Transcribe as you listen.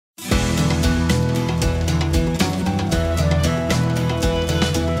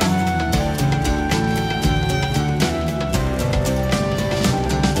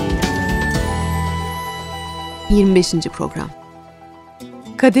25. Program.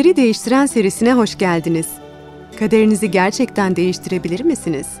 Kaderi Değiştiren serisine hoş geldiniz. Kaderinizi gerçekten değiştirebilir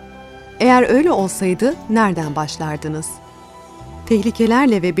misiniz? Eğer öyle olsaydı nereden başlardınız?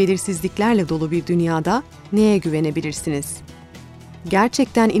 Tehlikelerle ve belirsizliklerle dolu bir dünyada neye güvenebilirsiniz?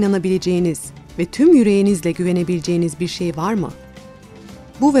 Gerçekten inanabileceğiniz ve tüm yüreğinizle güvenebileceğiniz bir şey var mı?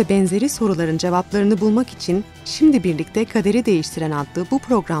 Bu ve benzeri soruların cevaplarını bulmak için şimdi birlikte Kaderi Değiştiren adlı bu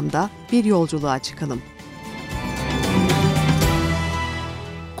programda bir yolculuğa çıkalım.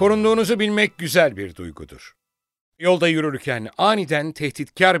 Korunduğunuzu bilmek güzel bir duygudur. Yolda yürürken aniden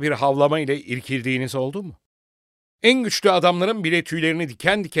tehditkar bir havlama ile irkildiğiniz oldu mu? En güçlü adamların bile tüylerini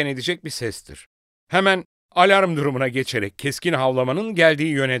diken diken edecek bir sestir. Hemen alarm durumuna geçerek keskin havlamanın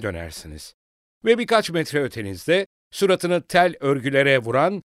geldiği yöne dönersiniz. Ve birkaç metre ötenizde suratını tel örgülere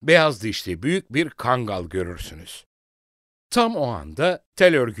vuran beyaz dişli büyük bir kangal görürsünüz. Tam o anda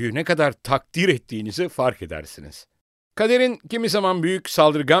tel örgüyü ne kadar takdir ettiğinizi fark edersiniz. Kaderin kimi zaman büyük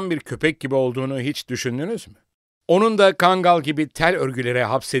saldırgan bir köpek gibi olduğunu hiç düşündünüz mü? Onun da kangal gibi tel örgülere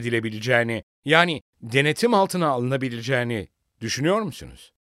hapsedilebileceğini, yani denetim altına alınabileceğini düşünüyor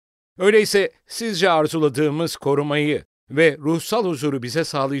musunuz? Öyleyse sizce arzuladığımız korumayı ve ruhsal huzuru bize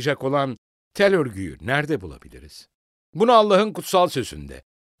sağlayacak olan tel örgüyü nerede bulabiliriz? Bunu Allah'ın kutsal sözünde,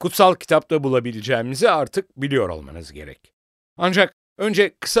 kutsal kitapta bulabileceğimizi artık biliyor olmanız gerek. Ancak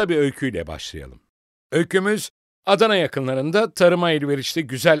önce kısa bir öyküyle başlayalım. Öykümüz Adana yakınlarında tarıma elverişli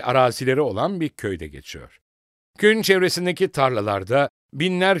güzel arazileri olan bir köyde geçiyor. Köyün çevresindeki tarlalarda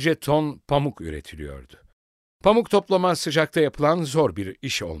binlerce ton pamuk üretiliyordu. Pamuk toplama sıcakta yapılan zor bir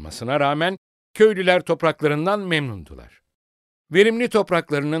iş olmasına rağmen köylüler topraklarından memnundular. Verimli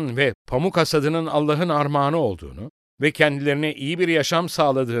topraklarının ve pamuk hasadının Allah'ın armağanı olduğunu ve kendilerine iyi bir yaşam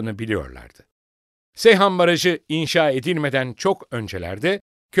sağladığını biliyorlardı. Seyhan Barajı inşa edilmeden çok öncelerde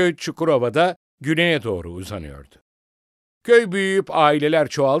köy Çukurova'da güneye doğru uzanıyordu. Köy büyüyüp aileler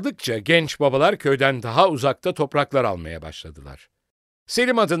çoğaldıkça genç babalar köyden daha uzakta topraklar almaya başladılar.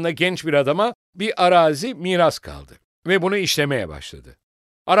 Selim adında genç bir adama bir arazi miras kaldı ve bunu işlemeye başladı.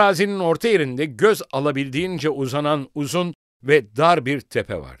 Arazinin orta yerinde göz alabildiğince uzanan uzun ve dar bir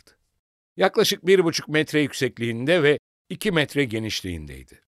tepe vardı. Yaklaşık 1,5 metre yüksekliğinde ve 2 metre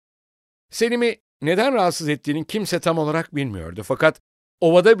genişliğindeydi. Selim'i neden rahatsız ettiğini kimse tam olarak bilmiyordu, fakat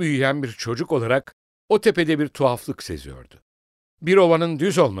ovada büyüyen bir çocuk olarak o tepede bir tuhaflık seziyordu. Bir ovanın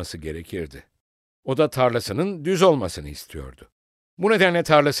düz olması gerekirdi. O da tarlasının düz olmasını istiyordu. Bu nedenle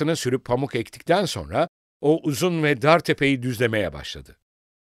tarlasını sürüp pamuk ektikten sonra o uzun ve dar tepeyi düzlemeye başladı.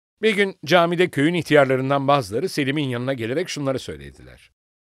 Bir gün camide köyün ihtiyarlarından bazıları Selim'in yanına gelerek şunları söylediler.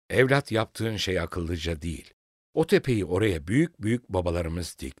 Evlat, yaptığın şey akıllıca değil. O tepeyi oraya büyük büyük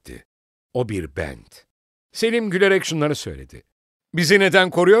babalarımız dikti. O bir bent. Selim gülerek şunları söyledi. Bizi neden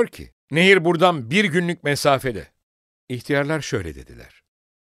koruyor ki? Nehir buradan 1 günlük mesafede. İhtiyarlar şöyle dediler.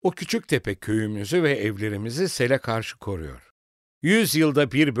 O küçük tepe köyümüzü ve evlerimizi sele karşı koruyor. 100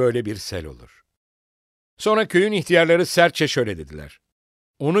 yılda bir böyle bir sel olur. Sonra köyün ihtiyarları sertçe şöyle dediler.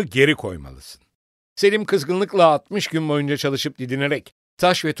 Onu geri koymalısın. Selim kızgınlıkla 60 gün boyunca çalışıp didinerek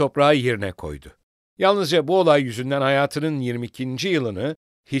taş ve toprağı yerine koydu. Yalnızca bu olay yüzünden hayatının 22. yılını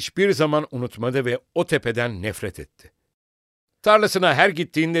hiçbir zaman unutmadı ve o tepeden nefret etti. Tarlasına her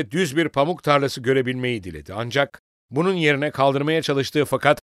gittiğinde düz bir pamuk tarlası görebilmeyi diledi. Ancak bunun yerine kaldırmaya çalıştığı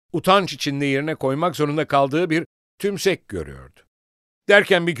fakat utanç içinde yerine koymak zorunda kaldığı bir tümsek görüyordu.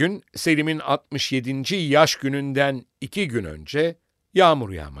 Derken bir gün Selim'in 67. yaş gününden 2 gün önce yağmur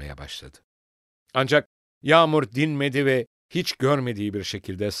yağmaya başladı. Ancak yağmur dinmedi ve hiç görmediği bir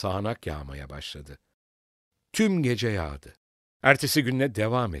şekilde sağanak yağmaya başladı. Tüm gece yağdı. Ertesi günde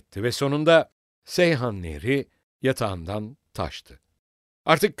devam etti ve sonunda Seyhan Nehri yatağından taştı.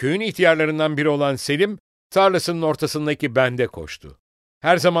 Artık köyün ihtiyarlarından biri olan Selim, tarlasının ortasındaki bende koştu.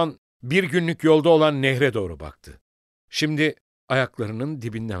 Her zaman 1 günlük yolda olan nehre doğru baktı. Şimdi ayaklarının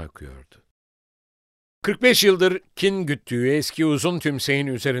dibinden akıyordu. 45 yıldır kin güttüğü eski uzun tümseyin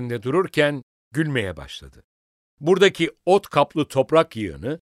üzerinde dururken gülmeye başladı. Buradaki ot kaplı toprak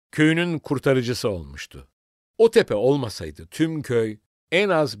yığını köyünün kurtarıcısı olmuştu. O tepe olmasaydı tüm köy en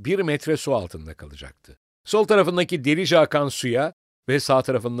az 1 metre su altında kalacaktı. Sol tarafındaki delice akan suya ve sağ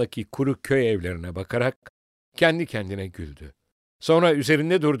tarafındaki kuru köy evlerine bakarak kendi kendine güldü. Sonra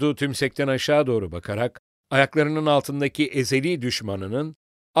üzerinde durduğu tümsekten aşağı doğru bakarak ayaklarının altındaki ezeli düşmanının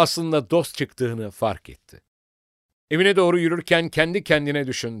aslında dost çıktığını fark etti. Evine doğru yürürken kendi kendine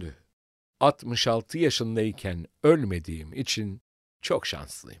düşündü. 66 yaşındayken ölmediğim için çok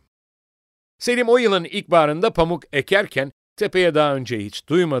şanslıyım. Selim o yılın ilkbaharında pamuk ekerken tepeye daha önce hiç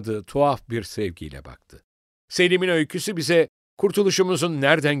duymadığı tuhaf bir sevgiyle baktı. Selim'in öyküsü bize kurtuluşumuzun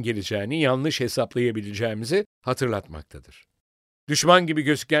nereden geleceğini yanlış hesaplayabileceğimizi hatırlatmaktadır. Düşman gibi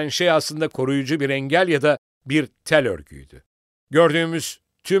gözüken şey aslında koruyucu bir engel ya da bir tel örgüydü. Gördüğümüz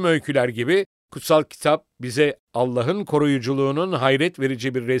tüm öyküler gibi kutsal kitap bize Allah'ın koruyuculuğunun hayret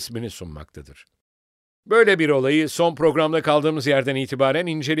verici bir resmini sunmaktadır. Böyle bir olayı son programda kaldığımız yerden itibaren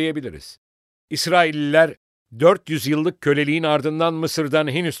inceleyebiliriz. İsrailliler 400 yıllık köleliğin ardından Mısır'dan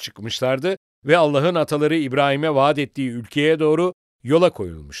henüz çıkmışlardı ve Allah'ın ataları İbrahim'e vaat ettiği ülkeye doğru yola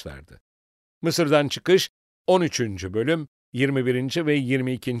koyulmuşlardı. Mısır'dan çıkış 13. bölüm 21. ve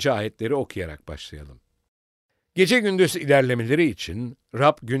 22. ayetleri okuyarak başlayalım. Gece gündüz ilerlemeleri için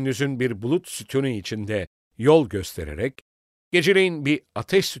Rab gündüzün bir bulut sütunu içinde yol göstererek, geceleyin bir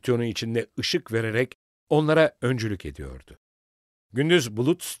ateş sütunu içinde ışık vererek onlara öncülük ediyordu. Gündüz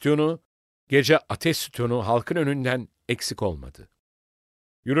bulut sütunu, gece ateş sütunu halkın önünden eksik olmadı.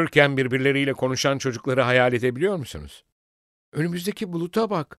 Yürürken birbirleriyle konuşan çocukları hayal edebiliyor musunuz? Önümüzdeki buluta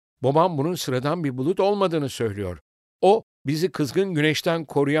bak, babam bunun sıradan bir bulut olmadığını söylüyor. O, bizi kızgın güneşten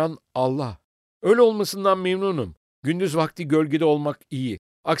koruyan Allah. Öyle olmasından memnunum. Gündüz vakti gölgede olmak iyi.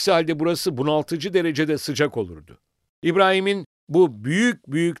 Aksi halde burası bunaltıcı derecede sıcak olurdu. İbrahim'in bu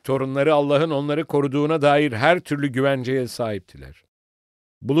büyük torunları Allah'ın onları koruduğuna dair her türlü güvenceye sahiptiler.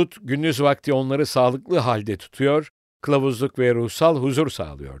 Bulut gündüz vakti onları sağlıklı halde tutuyor, kılavuzluk ve ruhsal huzur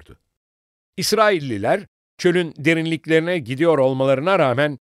sağlıyordu. İsrailliler çölün derinliklerine gidiyor olmalarına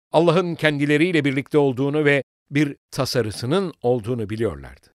rağmen Allah'ın kendileriyle birlikte olduğunu ve bir tasarısının olduğunu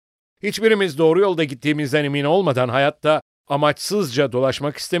biliyorlardı. Hiçbirimiz doğru yolda gittiğimizden emin olmadan hayatta amaçsızca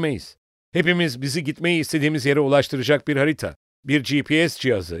dolaşmak istemeyiz. Hepimiz bizi gitmeyi istediğimiz yere ulaştıracak bir harita, bir GPS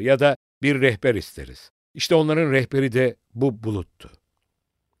cihazı ya da bir rehber isteriz. İşte onların rehberi de bu buluttu.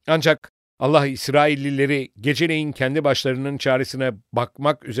 Ancak Allah İsraillileri geceleyin kendi başlarının çaresine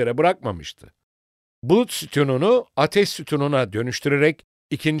bakmak üzere bırakmamıştı. Bulut sütununu ateş sütununa dönüştürerek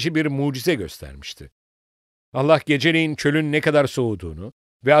ikinci bir mucize göstermişti. Allah geceleyin çölün ne kadar soğuduğunu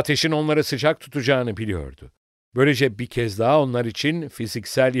ve ateşin onları sıcak tutacağını biliyordu. Böylece bir kez daha onlar için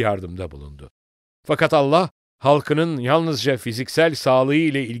fiziksel yardımda bulundu. Fakat Allah, halkının yalnızca fiziksel sağlığı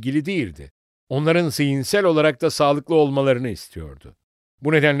ile ilgili değildi. Onların zihinsel olarak da sağlıklı olmalarını istiyordu.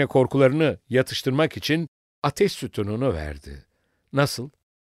 Bu nedenle korkularını yatıştırmak için ateş sütununu verdi. Nasıl?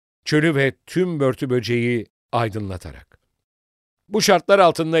 Çölü ve tüm börtü böceği aydınlatarak. Bu şartlar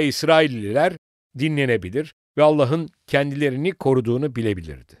altında İsrailliler dinlenebilir ve Allah'ın kendilerini koruduğunu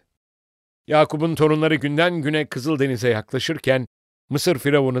bilebilirdi. Yakup'un torunları günden güne Kızıldeniz'e yaklaşırken Mısır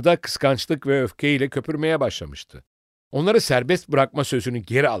firavunu da kıskançlık ve öfkeyle köpürmeye başlamıştı. Onları serbest bırakma sözünü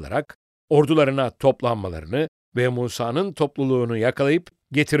geri alarak ordularına toplanmalarını ve Musa'nın topluluğunu yakalayıp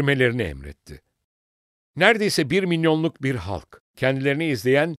getirmelerini emretti. Neredeyse 1 milyonluk bir halk, kendilerini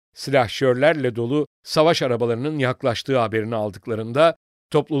izleyen silahşörlerle dolu savaş arabalarının yaklaştığı haberini aldıklarında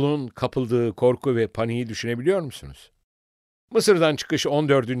topluluğun kapıldığı korku ve paniği düşünebiliyor musunuz? Mısır'dan çıkış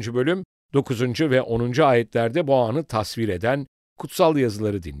 14. bölüm 9. ve 10. ayetlerde bu anı tasvir eden kutsal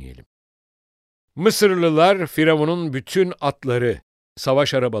yazıları dinleyelim. Mısırlılar Firavun'un bütün atları,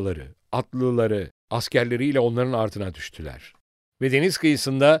 savaş arabaları, atlıları, askerleriyle onların ardına düştüler. Ve deniz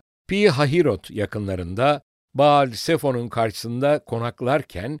kıyısında Pi-Hahirot yakınlarında Baal-Sefon'un karşısında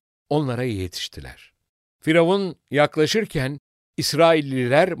konaklarken onlara yetiştiler. Firavun yaklaşırken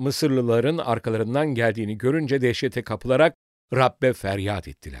İsrailliler Mısırlıların arkalarından geldiğini görünce dehşete kapılarak Rabbe feryat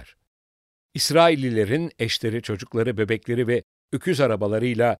ettiler. İsraillilerin eşleri, çocukları, bebekleri ve öküz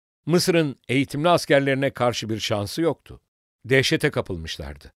arabalarıyla Mısır'ın eğitimli askerlerine karşı bir şansı yoktu. Dehşete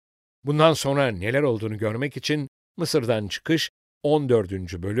kapılmışlardı. Bundan sonra neler olduğunu görmek için Mısır'dan çıkış 14.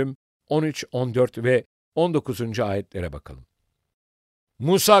 bölüm 13, 14 ve 19. ayetlere bakalım.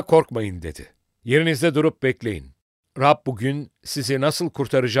 Musa korkmayın dedi. Yerinizde durup bekleyin. Rab bugün sizi nasıl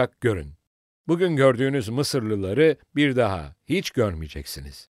kurtaracak görün. Bugün gördüğünüz Mısırlıları bir daha hiç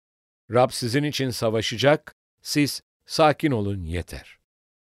görmeyeceksiniz. Rab sizin için savaşacak, siz sakin olun yeter.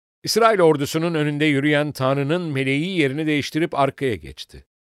 İsrail ordusunun önünde yürüyen Tanrı'nın meleği yerini değiştirip arkaya geçti.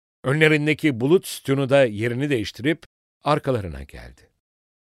 Önlerindeki bulut sütunu da yerini değiştirip arkalarına geldi.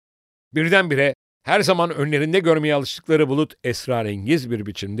 Birdenbire her zaman önlerinde görmeye alıştıkları bulut esrarengiz bir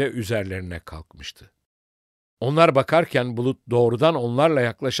biçimde üzerlerine kalkmıştı. Onlar bakarken bulut doğrudan onlarla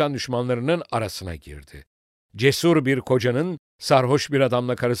yaklaşan düşmanlarının arasına girdi. Cesur bir kocanın sarhoş bir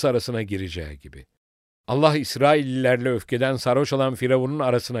adamla karısı arasına gireceği gibi. Allah İsraillilerle öfkeden sarhoş olan Firavun'un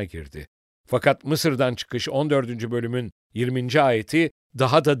arasına girdi. Fakat Mısır'dan çıkış 14. bölümün 20. ayeti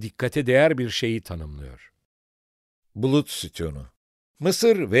daha da dikkate değer bir şeyi tanımlıyor. Bulut sütunu.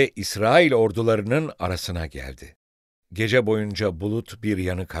 Mısır ve İsrail ordularının arasına geldi. Gece boyunca bulut bir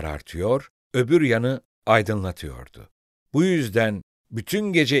yanı karartıyor, öbür yanı aydınlatıyordu. Bu yüzden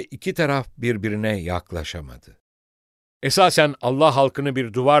bütün gece iki taraf birbirine yaklaşamadı. Esasen Allah halkını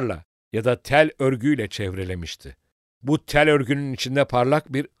bir duvarla ya da tel örgüyle çevrelemişti. Bu tel örgünün içinde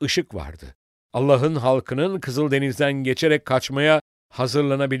parlak bir ışık vardı. Allah'ın halkının Kızıldeniz'den geçerek kaçmaya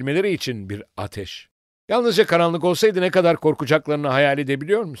hazırlanabilmeleri için bir ateş. Yalnızca karanlık olsaydı ne kadar korkacaklarını hayal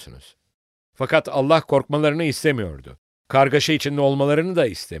edebiliyor musunuz? Fakat Allah korkmalarını istemiyordu. Kargaşa içinde olmalarını da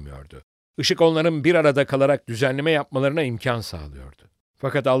istemiyordu. Işık onların bir arada kalarak düzenleme yapmalarına imkan sağlıyordu.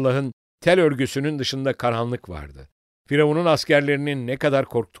 Fakat Allah'ın tel örgüsünün dışında karanlık vardı. Firavun'un askerlerinin ne kadar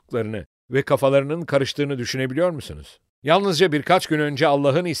korktuklarını ve kafalarının karıştığını düşünebiliyor musunuz? Yalnızca birkaç gün önce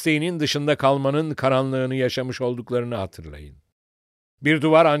Allah'ın isteğinin dışında kalmanın karanlığını yaşamış olduklarını hatırlayın. Bir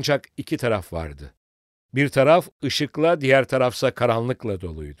duvar ancak iki taraf vardı. Bir taraf ışıkla, diğer tarafsa karanlıkla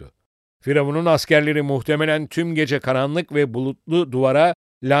doluydu. Firavun'un askerleri muhtemelen tüm gece karanlık ve bulutlu duvara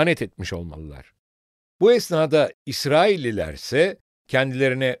lanet etmiş olmalılar. Bu esnada İsraillilerse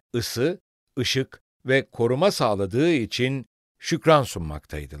kendilerine ısı, ışık ve koruma sağladığı için şükran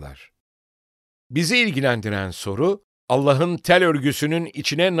sunmaktaydılar. Bizi ilgilendiren soru, Allah'ın tel örgüsünün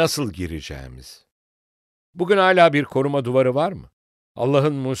içine nasıl gireceğimiz. Bugün hala bir koruma duvarı var mı?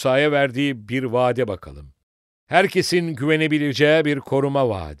 Allah'ın Musa'ya verdiği bir vaade bakalım. Herkesin güvenebileceği bir koruma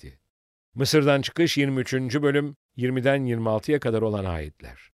vaadi. Mısır'dan çıkış 23. bölüm 20'den 26'ya kadar olan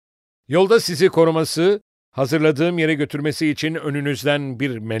ayetler. Yolda sizi koruması, hazırladığım yere götürmesi için önünüzden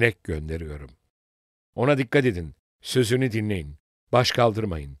bir melek gönderiyorum. Ona dikkat edin, sözünü dinleyin, baş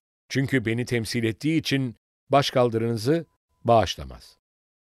kaldırmayın. Çünkü beni temsil ettiği için baş kaldırınızı bağışlamaz.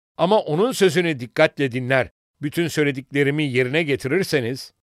 Ama onun sözünü dikkatle dinler, bütün söylediklerimi yerine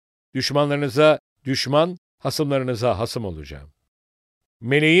getirirseniz, düşmanlarınıza düşman, hasımlarınıza hasım olacağım.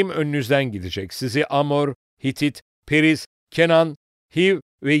 Meleğim önünüzden gidecek, sizi Amor, Hitit, Periz, Kenan, Hiv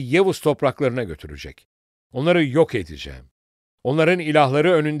ve Yevus topraklarına götürecek. Onları yok edeceğim. Onların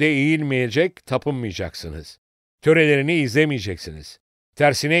ilahları önünde eğilmeyecek, tapınmayacaksınız. Törelerini izlemeyeceksiniz.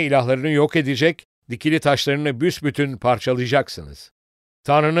 Tersine ilahlarını yok edecek, dikili taşlarını büsbütün parçalayacaksınız.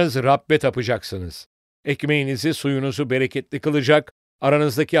 Tanrınız Rabbe tapacaksınız. Ekmeğinizi, suyunuzu bereketli kılacak,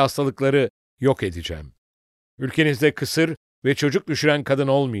 aranızdaki hastalıkları yok edeceğim. Ülkenizde kısır ve çocuk düşüren kadın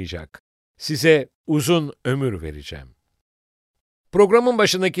olmayacak. Size uzun ömür vereceğim. Programın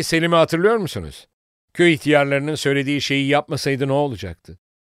başındaki Selim'i hatırlıyor musunuz? Köy ihtiyarlarının söylediği şeyi yapmasaydı ne olacaktı?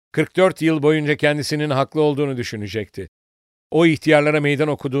 44 yıl boyunca kendisinin haklı olduğunu düşünecekti. O ihtiyarlara meydan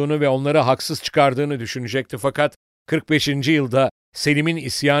okuduğunu ve onları haksız çıkardığını düşünecekti fakat 45. yılda Selim'in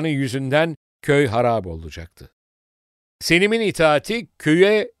isyanı yüzünden köy harap olacaktı. Selim'in itaati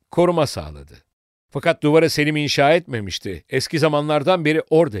köye koruma sağladı. Fakat duvarı Selim inşa etmemişti. Eski zamanlardan beri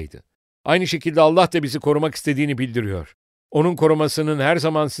oradaydı. Aynı şekilde Allah da bizi korumak istediğini bildiriyor. Onun korumasının her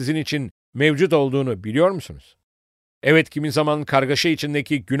zaman sizin için mevcut olduğunu biliyor musunuz? Evet, kimi zaman kargaşa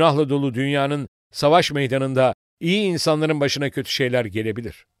içindeki günahla dolu dünyanın savaş meydanında iyi insanların başına kötü şeyler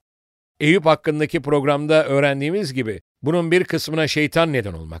gelebilir. Eyüp hakkındaki programda öğrendiğimiz gibi bunun bir kısmına şeytan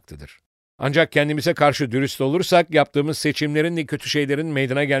neden olmaktadır. Ancak kendimize karşı dürüst olursak yaptığımız seçimlerin de kötü şeylerin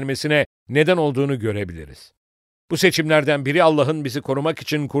meydana gelmesine neden olduğunu görebiliriz. Bu seçimlerden biri Allah'ın bizi korumak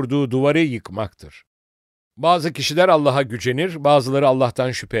için kurduğu duvarı yıkmaktır. Bazı kişiler Allah'a gücenir, bazıları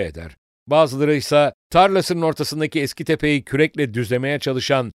Allah'tan şüphe eder. Bazıları ise tarlasının ortasındaki eski tepeyi kürekle düzlemeye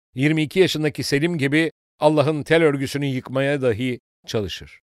çalışan 22 yaşındaki Selim gibi Allah'ın tel örgüsünü yıkmaya dahi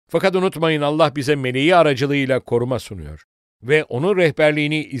çalışır. Fakat unutmayın, Allah bize meleği aracılığıyla koruma sunuyor. Ve onun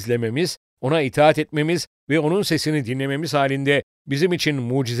rehberliğini izlememiz, ona itaat etmemiz ve onun sesini dinlememiz halinde bizim için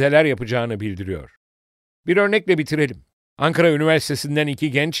mucizeler yapacağını bildiriyor. Bir örnekle bitirelim. Ankara Üniversitesi'nden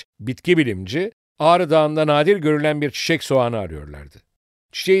iki genç bitki bilimci, Ağrı Dağı'nda nadir görülen bir çiçek soğanı arıyorlardı.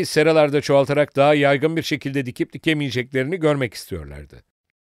 Çiçeği seralarda çoğaltarak daha yaygın bir şekilde dikip dikemeyeceklerini görmek istiyorlardı.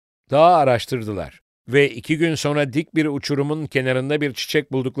 Dağı araştırdılar ve 2 gün sonra dik bir uçurumun kenarında bir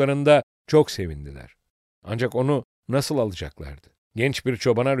çiçek bulduklarında çok sevindiler. Ancak onu nasıl alacaklardı? Genç bir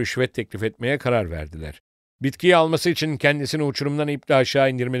çobana rüşvet teklif etmeye karar verdiler. Bitkiyi alması için kendisini uçurumdan iple aşağı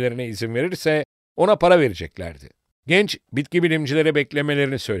indirmelerine izin verirse ona para vereceklerdi. Genç bitki bilimcilere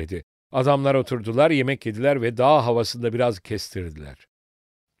beklemelerini söyledi. Adamlar oturdular, yemek yediler ve dağ havasında biraz kestirdiler.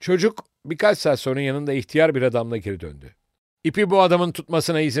 Çocuk birkaç saat sonra yanında ihtiyar bir adamla geri döndü. İpi bu adamın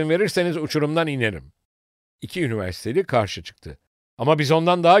tutmasına izin verirseniz uçurumdan inerim. 2 üniversiteli karşı çıktı. Ama biz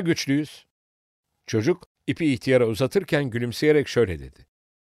ondan daha güçlüyüz. Çocuk ipi ihtiyara uzatırken gülümseyerek şöyle dedi.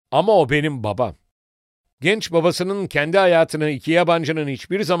 Ama o benim babam. Genç babasının kendi hayatını 2 yabancının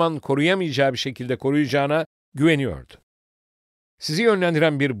hiçbir zaman koruyamayacağı bir şekilde koruyacağına güveniyordu. Sizi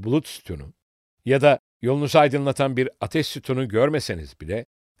yönlendiren bir bulut sütunu ya da yolunuzu aydınlatan bir ateş sütunu görmeseniz bile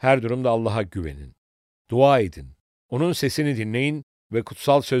her durumda Allah'a güvenin. Dua edin. Onun sesini dinleyin ve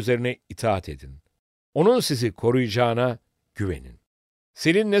kutsal sözlerine itaat edin. Onun sizi koruyacağına güvenin.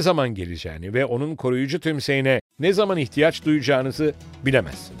 Selin ne zaman geleceğini ve onun koruyucu tümseyine ne zaman ihtiyaç duyacağınızı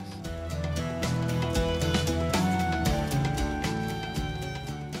bilemezsiniz.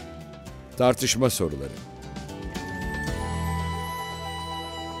 Tartışma soruları.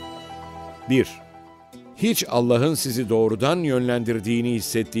 1. Hiç Allah'ın sizi doğrudan yönlendirdiğini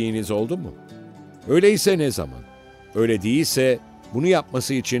hissettiğiniz oldu mu? Öyleyse ne zaman? Öyle değilse bunu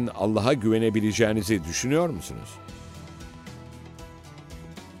yapması için Allah'a güvenebileceğinizi düşünüyor musunuz?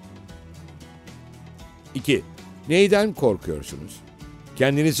 2. Neyden korkuyorsunuz?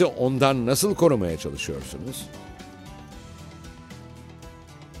 Kendinizi ondan nasıl korumaya çalışıyorsunuz?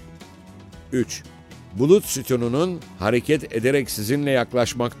 3. Bulut sütununun hareket ederek sizinle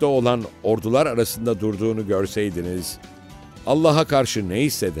yaklaşmakta olan ordular arasında durduğunu görseydiniz, Allah'a karşı ne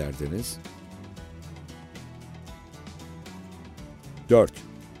hissederdiniz? 4.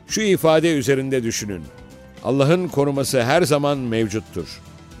 Şu ifade üzerinde düşünün. Allah'ın koruması her zaman mevcuttur.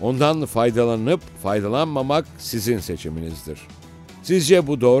 Ondan faydalanıp faydalanmamak sizin seçiminizdir. Sizce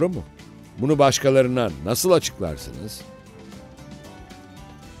bu doğru mu? Bunu başkalarına nasıl açıklarsınız?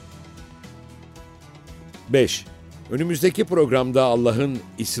 5. Önümüzdeki programda Allah'ın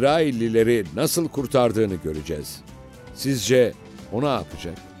İsraillileri nasıl kurtardığını göreceğiz. Sizce o ne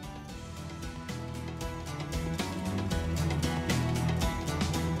yapacak?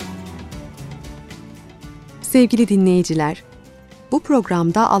 Sevgili dinleyiciler, bu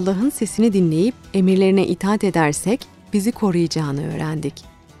programda Allah'ın sesini dinleyip emirlerine itaat edersek bizi koruyacağını öğrendik.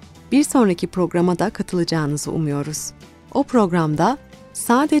 Bir sonraki programa da katılacağınızı umuyoruz. O programda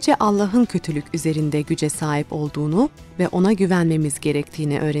sadece Allah'ın kötülük üzerinde güce sahip olduğunu ve ona güvenmemiz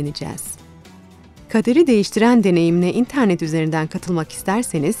gerektiğini öğreneceğiz. Kaderi değiştiren deneyimine internet üzerinden katılmak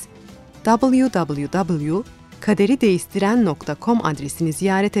isterseniz www.kaderideistiren.com adresini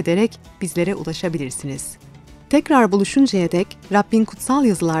ziyaret ederek bizlere ulaşabilirsiniz. Tekrar buluşuncaya dek Rabbin kutsal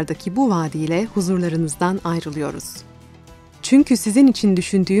yazılardaki bu vaadiyle huzurlarınızdan ayrılıyoruz. Çünkü sizin için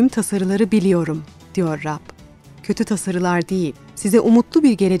düşündüğüm tasarıları biliyorum, diyor Rab. Kötü tasarılar değil, size umutlu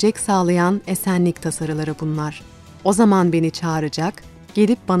bir gelecek sağlayan esenlik tasarıları bunlar. O zaman beni çağıracak,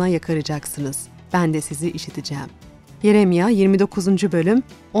 gelip bana yakaracaksınız. Ben de sizi işiteceğim. Yeremya 29. bölüm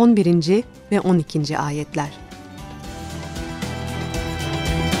 11. ve 12. ayetler.